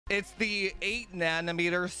It's the 8nm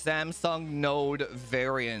Samsung Node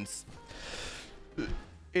variants.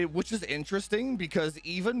 Which is interesting because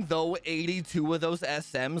even though 82 of those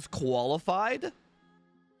SMs qualified,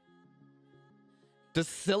 the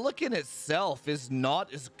silicon itself is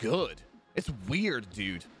not as good. It's weird,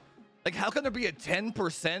 dude. Like, how can there be a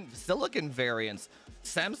 10% silicon variance?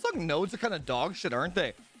 Samsung Nodes are kind of dog shit, aren't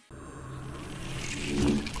they?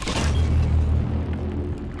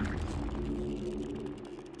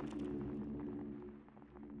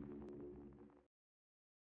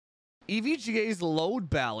 EVGA's load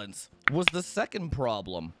balance was the second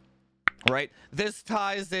problem, right? This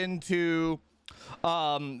ties into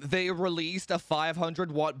they released a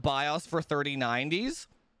 500 watt BIOS for 3090s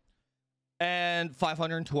and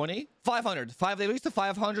 520 they released a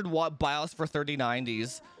 500 watt BIOS for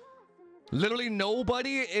 3090s. Literally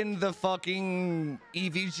nobody in the fucking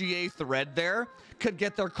EVGA thread there could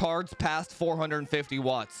get their cards past 450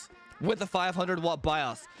 watts with a 500 watt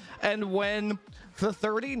BIOS. And when the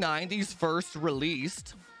 3090s first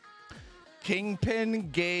released, Kingpin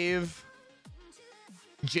gave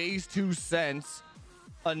Jay's 2 cents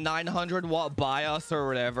a 900 watt BIOS or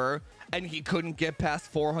whatever, and he couldn't get past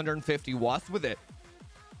 450 watts with it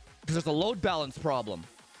because there's a load balance problem,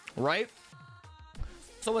 right?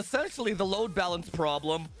 So essentially the load balance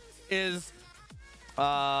problem is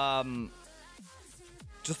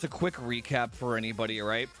just a quick recap for anybody,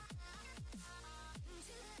 right?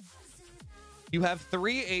 You have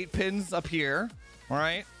 3 8-pins up here, all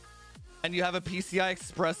right? And you have a PCI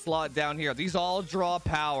Express slot down here. These all draw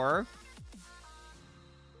power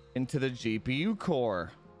into the GPU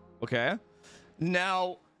core, okay?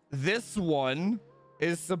 Now, this one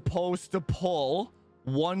is supposed to pull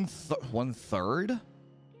one third?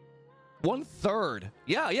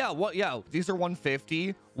 Yeah, these are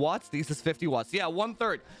 150 watts. These is 50 watts. Yeah,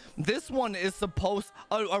 1/3. This one is supposed,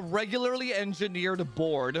 a regularly engineered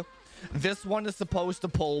board. This one is supposed to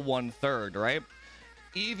pull 1/3, right?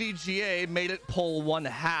 EVGA made it pull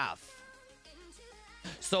 1/2.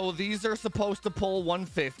 So these are supposed to pull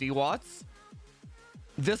 150 watts.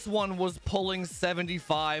 This one was pulling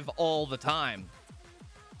 75 all the time.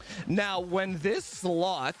 Now, when this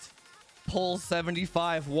slot pulls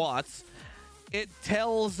 75 watts, it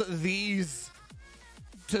tells these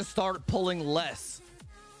to start pulling less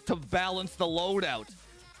to balance the load out.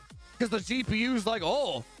 Because the GPU is like,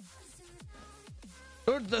 oh,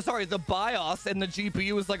 the BIOS and the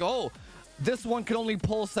GPU is like, oh, this one can only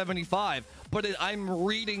pull 75, but I'm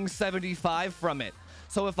reading 75 from it.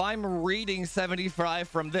 So if I'm reading 75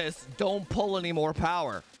 from this, don't pull any more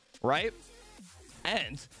power, right?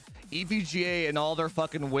 And EVGA and all their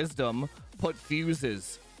fucking wisdom put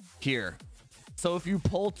fuses here. So if you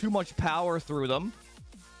pull too much power through them,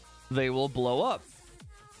 they will blow up,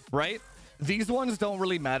 right? These ones don't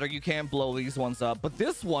really matter. You can't blow these ones up. But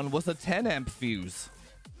this one was a 10 amp fuse.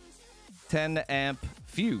 10 amp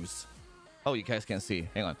fuse. Oh, you guys can't see.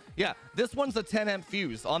 Hang on. Yeah, this one's a 10 amp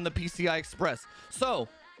fuse on the PCI Express. So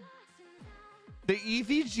the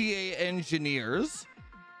EVGA engineers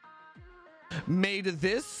made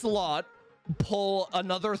this slot pull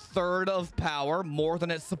another third of power, more than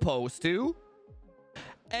it's supposed to.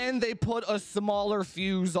 And they put a smaller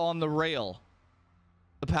fuse on the rail,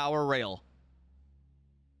 the power rail.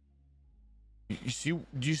 Do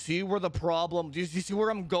you see where the problem, do you see where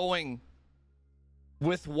I'm going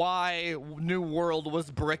with why New World was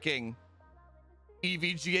bricking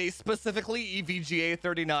EVGA, specifically EVGA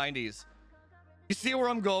 3090s? You see where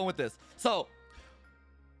I'm going with this? So,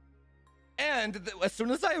 and as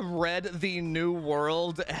soon as I read the New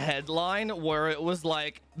World headline where it was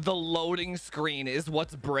like the loading screen is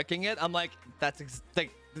what's bricking it, I'm like, that's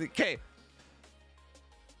okay.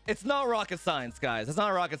 It's not rocket science, guys. It's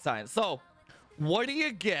not rocket science. So what do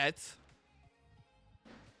you get?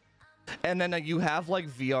 And then you have like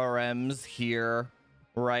VRMs here,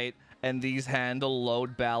 right? And these handle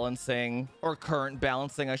load balancing, or current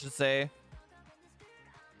balancing, I should say.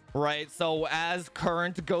 Right, so as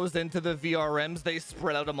current goes into the VRMs, they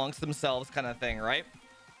spread out amongst themselves, kind of thing, right?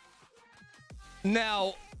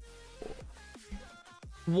 Now,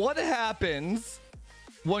 what happens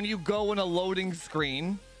when you go in a loading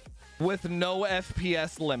screen with no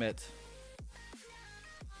FPS limit?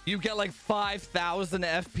 You get like 5,000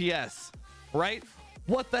 FPS, right?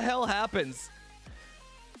 What the hell happens?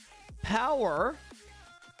 Power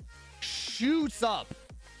shoots up.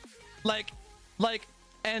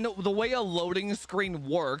 And the way a loading screen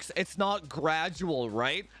works, it's not gradual,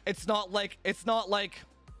 right? It's not like,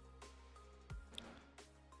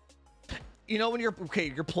 you know, when you're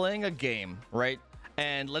playing a game, right?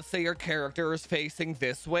 and let's say your character is facing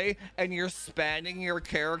this way and you're spanning your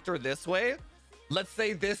character this way, let's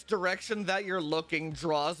say this direction that you're looking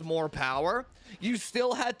draws more power, you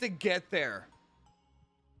still had to get there.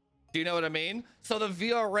 Do you know what I mean? So the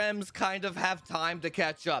VRMs kind of have time to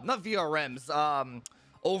catch up. Not VRMs,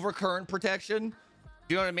 overcurrent protection. Do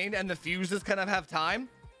you know what I mean? And the fuses kind of have time.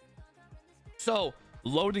 So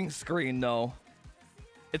loading screen though,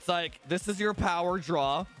 it's like this is your power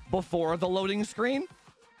draw before the loading screen,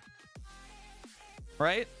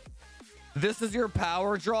 right? This is your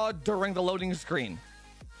power draw during the loading screen.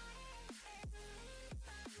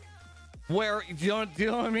 Where, do you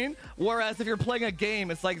know what I mean? Whereas if you're playing a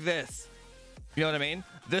game, it's like this. You know what I mean?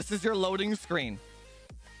 This is your loading screen.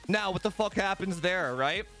 Now, what the fuck happens there,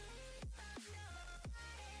 right?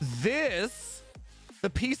 This, the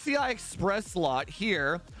PCI Express slot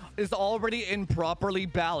here is already improperly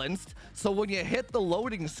balanced. So when you hit the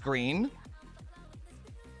loading screen,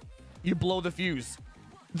 you blow the fuse.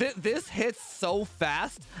 This hits so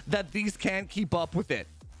fast that these can't keep up with it.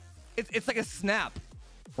 It's like a snap,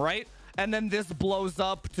 right? And then this blows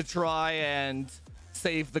up to try and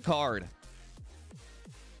save the card.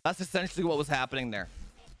 That's essentially what was happening there.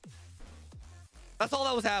 That's all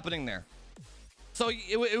that was happening there. So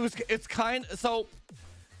it's kind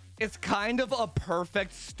of a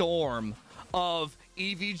perfect storm of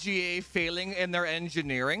EVGA failing in their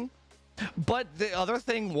engineering. But the other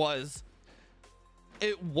thing was,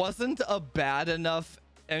 it wasn't a bad enough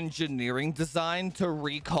engineering design to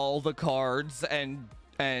recall the cards and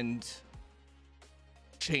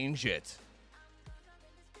change it,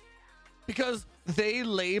 because they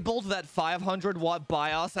labeled that 500 watt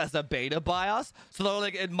BIOS as a beta BIOS, so they're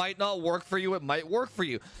like, it might not work for you, it might work for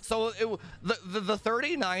you. So the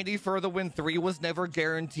 3090 for the Win 3 was never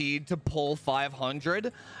guaranteed to pull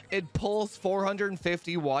 500. It pulls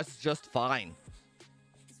 450 watts just fine.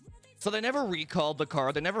 So they never recalled the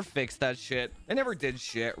card, they never fixed that shit, they never did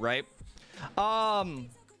shit, right?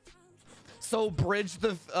 So bridge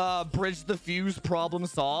the fuse problem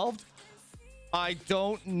solved? I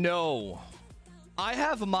don't know. I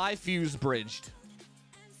have my fuse bridged.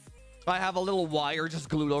 I have a little wire just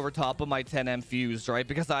glued over top of my 10M fuse, right?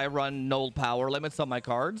 Because I run no power limits on my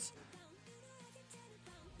cards.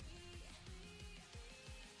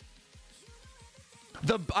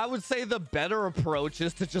 I would say the better approach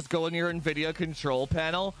is to just go in your NVIDIA control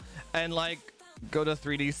panel and like go to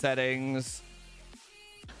 3D settings,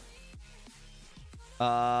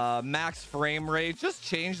 max frame rate, just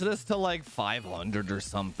change this to like 500 or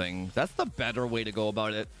something. That's the better way to go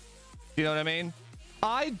about it. You know what I mean?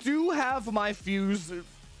 I do have my fuse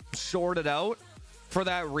shorted out for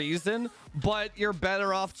that reason, but you're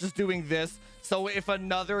better off just doing this. So if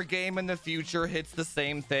another game in the future hits the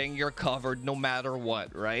same thing, you're covered no matter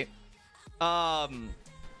what, right?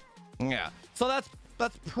 Yeah. So that's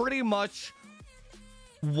pretty much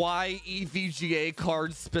why EVGA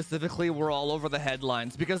cards specifically were all over the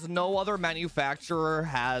headlines, because no other manufacturer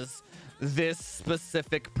has this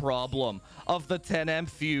specific problem of the 10 amp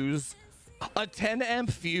fuse. A 10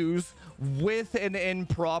 amp fuse with an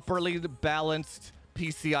improperly balanced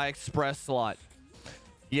PCI Express slot.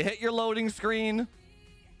 You hit your loading screen,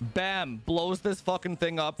 bam, blows this fucking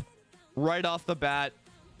thing up right off the bat.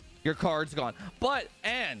 Your card's gone. But,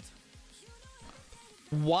 and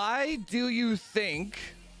why do you think?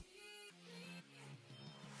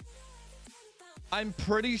 I'm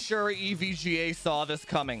pretty sure EVGA saw this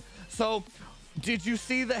coming. So, did you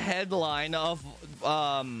see the headline of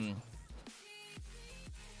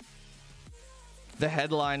the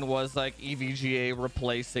headline was like EVGA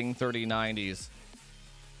replacing 3090s.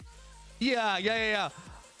 Yeah.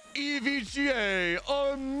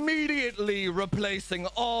 EVGA immediately replacing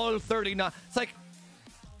all 39. It's like,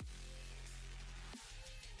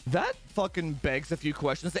 that fucking begs a few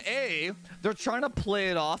questions. A, they're trying to play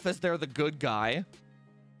it off as they're the good guy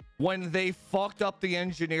when they fucked up the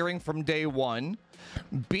engineering from day one.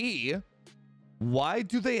 B, why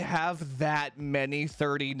do they have that many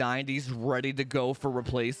 3090s ready to go for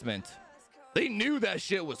replacement? They knew that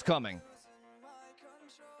shit was coming.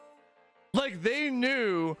 Like, they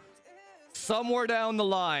knew somewhere down the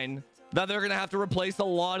line that they're gonna have to replace a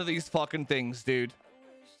lot of these fucking things, dude.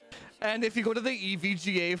 And if you go to the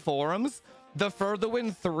EVGA forums, for the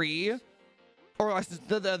Win 3, or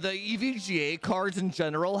the EVGA cards in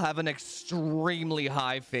general have an extremely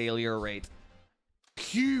high failure rate.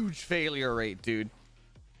 Huge failure rate, dude.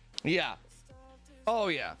 Yeah. Oh,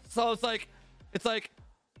 yeah. So it's like,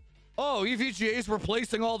 oh, EVGA is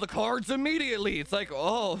replacing all the cards immediately. It's like,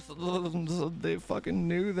 oh, so they fucking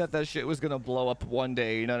knew that that shit was gonna blow up one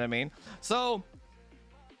day. You know what I mean? So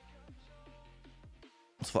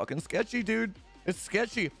It's fucking sketchy, dude. It's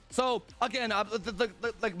sketchy. So again,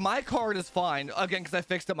 like my card is fine again because I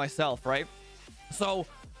fixed it myself, right? So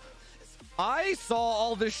I saw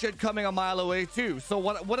all this shit coming a mile away too. So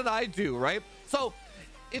what did I do, right? So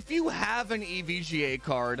if you have an EVGA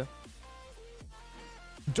card,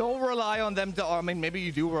 don't rely on them to, I mean, maybe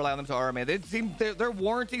you do rely on them to RMA. They seem, their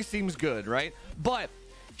warranty seems good, right? But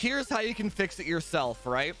here's how you can fix it yourself,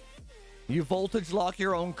 right? You voltage lock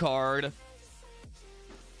your own card.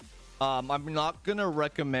 I'm not gonna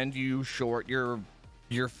recommend you short your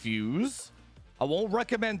fuse. I won't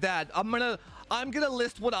recommend that. I'm gonna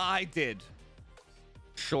list what I did.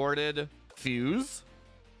 Shorted fuse.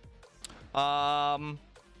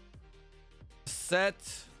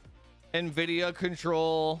 Set NVIDIA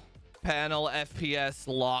control panel FPS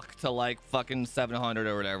lock to like fucking 700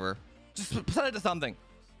 or whatever. Just set it to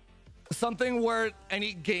something where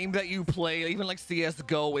any game that you play, even like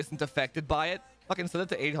CSGO, isn't affected by it. Fucking set it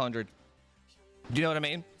to 800. Do you know what I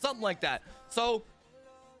mean? Something like that. So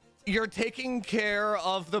you're taking care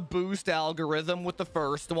of the boost algorithm with the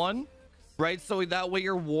first one, right? So that way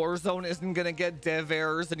your Warzone isn't gonna get dev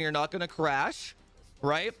errors and you're not gonna crash,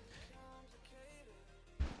 right?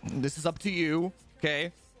 This is up to you,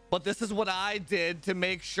 okay? But this is what I did to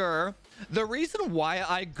make sure. The reason why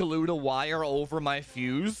I glued a wire over my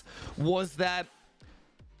fuse was that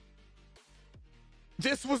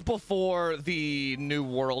this was before the New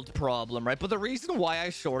World problem, right? But the reason why I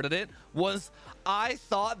shorted it was I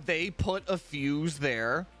thought they put a fuse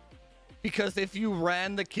there because if you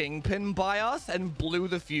ran the Kingpin BIOS and blew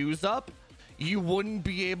the fuse up, you wouldn't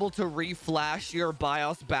be able to reflash your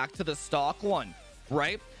BIOS back to the stock one,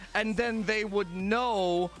 right? And then they would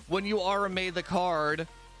know when you RMA the card,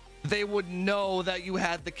 they would know that you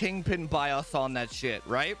had the Kingpin BIOS on that shit,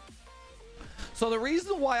 right? So the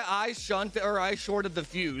reason why I shorted the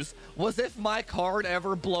fuse was if my card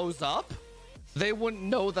ever blows up, they wouldn't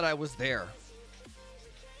know that I was there.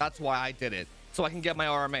 That's why I did it, so I can get my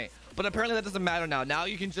RMA. But apparently that doesn't matter now. Now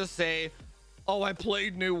you can just say, oh, I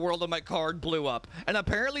played New World and my card blew up. And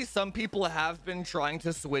apparently some people have been trying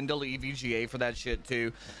to swindle EVGA for that shit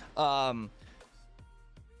too. I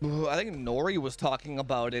think Nori was talking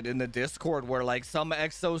about it in the Discord where like some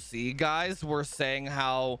XOC guys were saying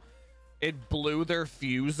how it blew their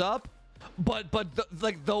fuse up, but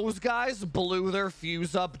like those guys blew their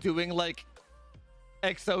fuse up doing like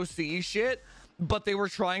XOC shit, but they were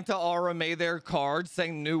trying to RMA their card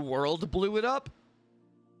saying New World blew it up.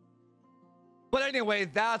 But anyway,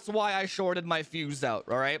 that's why I shorted my fuse out,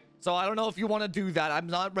 all right? So I don't know if you want to do that. I'm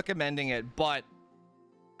not recommending it, but...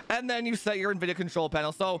 And then you set your NVIDIA control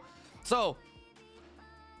panel. So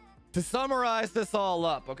to summarize this all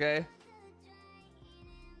up, okay?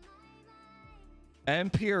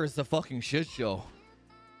 Ampere is a fucking shit show,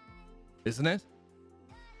 isn't it?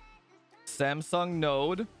 Samsung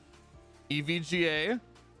Node, EVGA.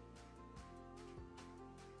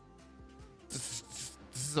 This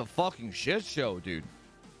is a fucking shit show, dude.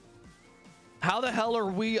 How the hell are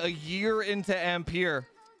we a year into Ampere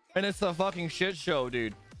and it's a fucking shit show,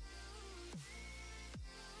 dude?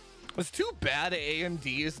 It's too bad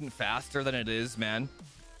AMD isn't faster than it is, man.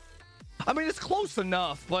 I mean, it's close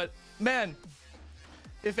enough, but man,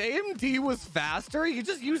 if AMD was faster, you could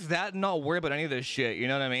just use that and not worry about any of this shit. You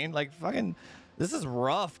know what I mean? Like, fucking, this is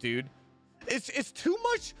rough, dude. It's too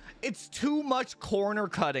much corner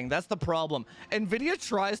cutting. That's the problem. NVIDIA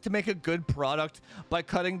tries to make a good product by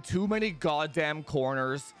cutting too many goddamn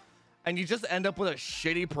corners, and you just end up with a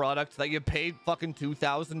shitty product that you paid fucking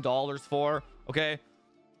 $2,000 for. Okay,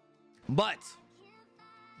 but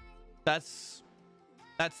that's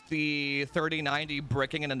the 3090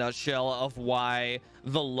 bricking in a nutshell of why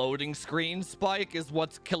the loading screen spike is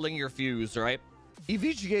what's killing your fuse, right?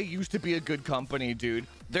 EVGA used to be a good company, dude.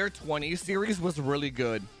 Their 20 series was really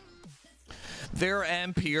good. Their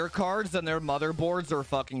Ampere cards and their motherboards are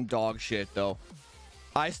fucking dog shit, though.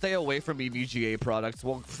 I stay away from EVGA products.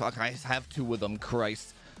 Well, fuck, I have two of them,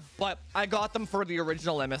 Christ. But I got them for the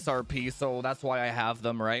original MSRP, so that's why I have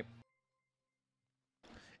them, right?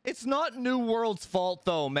 It's not New World's fault,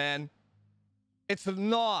 though, man. It's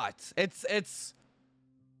not. It's...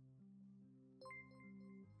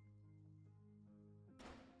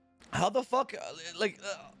 How the fuck, like,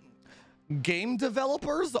 game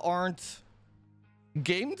developers aren't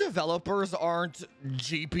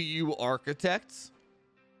GPU architects.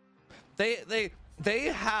 They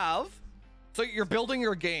have, so you're building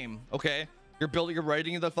your game, okay? You're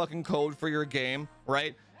writing the fucking code for your game,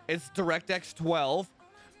 right? It's DirectX 12.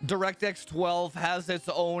 DirectX 12 has its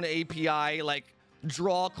own API, like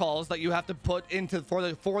draw calls that you have to put into for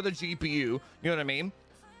the GPU. You know what I mean?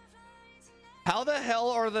 How the hell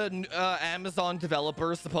are the Amazon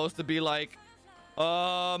developers supposed to be like,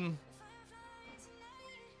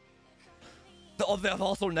 they've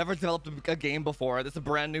also never developed a game before. It's a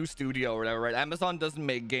brand new studio or whatever, right? Amazon doesn't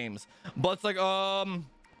make games, but it's like,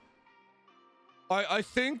 I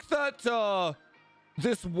think that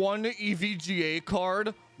this one EVGA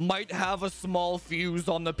card might have a small fuse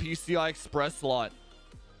on the PCI Express slot.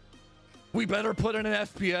 We better put in an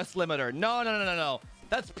FPS limiter. No.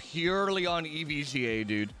 That's purely on EVGA,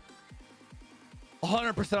 dude.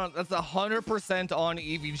 100% on, that's 100% on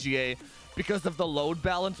EVGA because of the load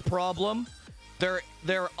balance problem.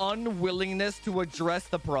 Their unwillingness to address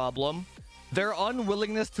the problem. Their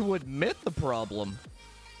unwillingness to admit the problem.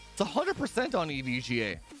 It's 100% on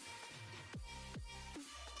EVGA.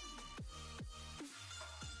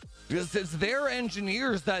 Because it's their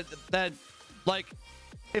engineers that like,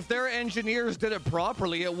 if their engineers did it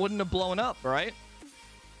properly, it wouldn't have blown up, right?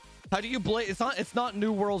 How do you blame? It's not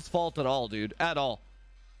New World's fault at all, dude. At all.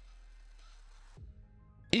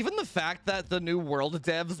 Even the fact that the New World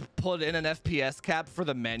devs put in an FPS cap for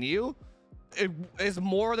the menu, it is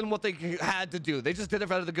more than what they had to do. They just did it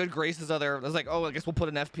out of the good graces of their. It was like, oh, I guess we'll put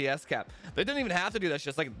an FPS cap. They didn't even have to do that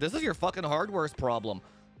shit. It's like, this is your fucking hardware's problem.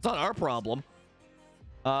 It's not our problem.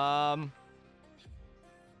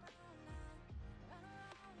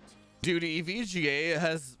 Dude, EVGA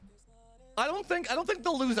has. I don't think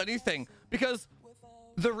they'll lose anything because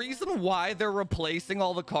the reason why they're replacing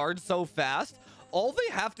all the cards so fast, all they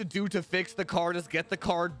have to do to fix the card is get the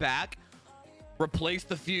card back, replace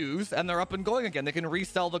the fuse, and they're up and going again. They can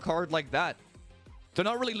resell the card like that. They're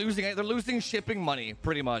not really losing it. They're losing shipping money,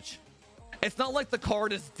 pretty much. It's not like the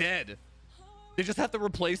card is dead. They just have to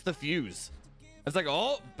replace the fuse. It's like,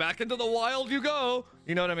 oh, back into the wild you go.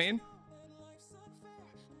 You know what I mean?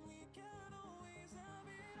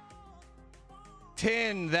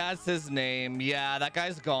 Tin, that's his name. Yeah, that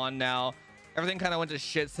guy's gone now. Everything kind of went to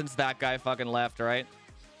shit since that guy fucking left, right?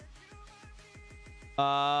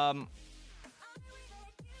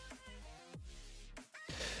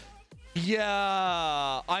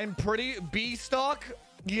 Yeah, I'm pretty B stock.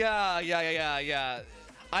 Yeah.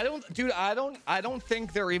 I don't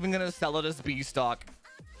think they're even gonna sell it as B stock.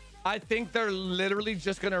 I think they're literally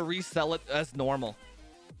just gonna resell it as normal.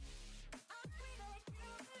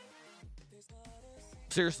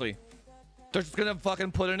 Seriously. They're just gonna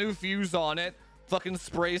fucking put a new fuse on it, fucking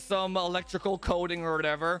spray some electrical coating or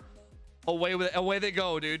whatever. Away they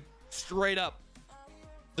go, dude. Straight up.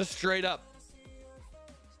 Just straight up.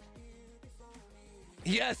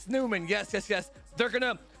 Yes, Newman. Yes. They're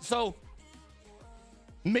gonna, so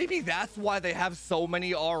maybe that's why they have so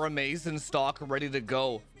many RMAs in stock ready to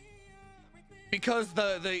go. Because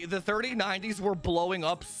the 3090s were blowing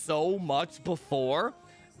up so much before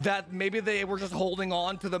that maybe they were just holding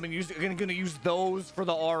on to them and gonna use those for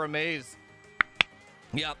the RMAs.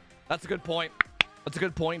 Yep, that's a good point. That's a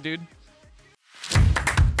good point, dude.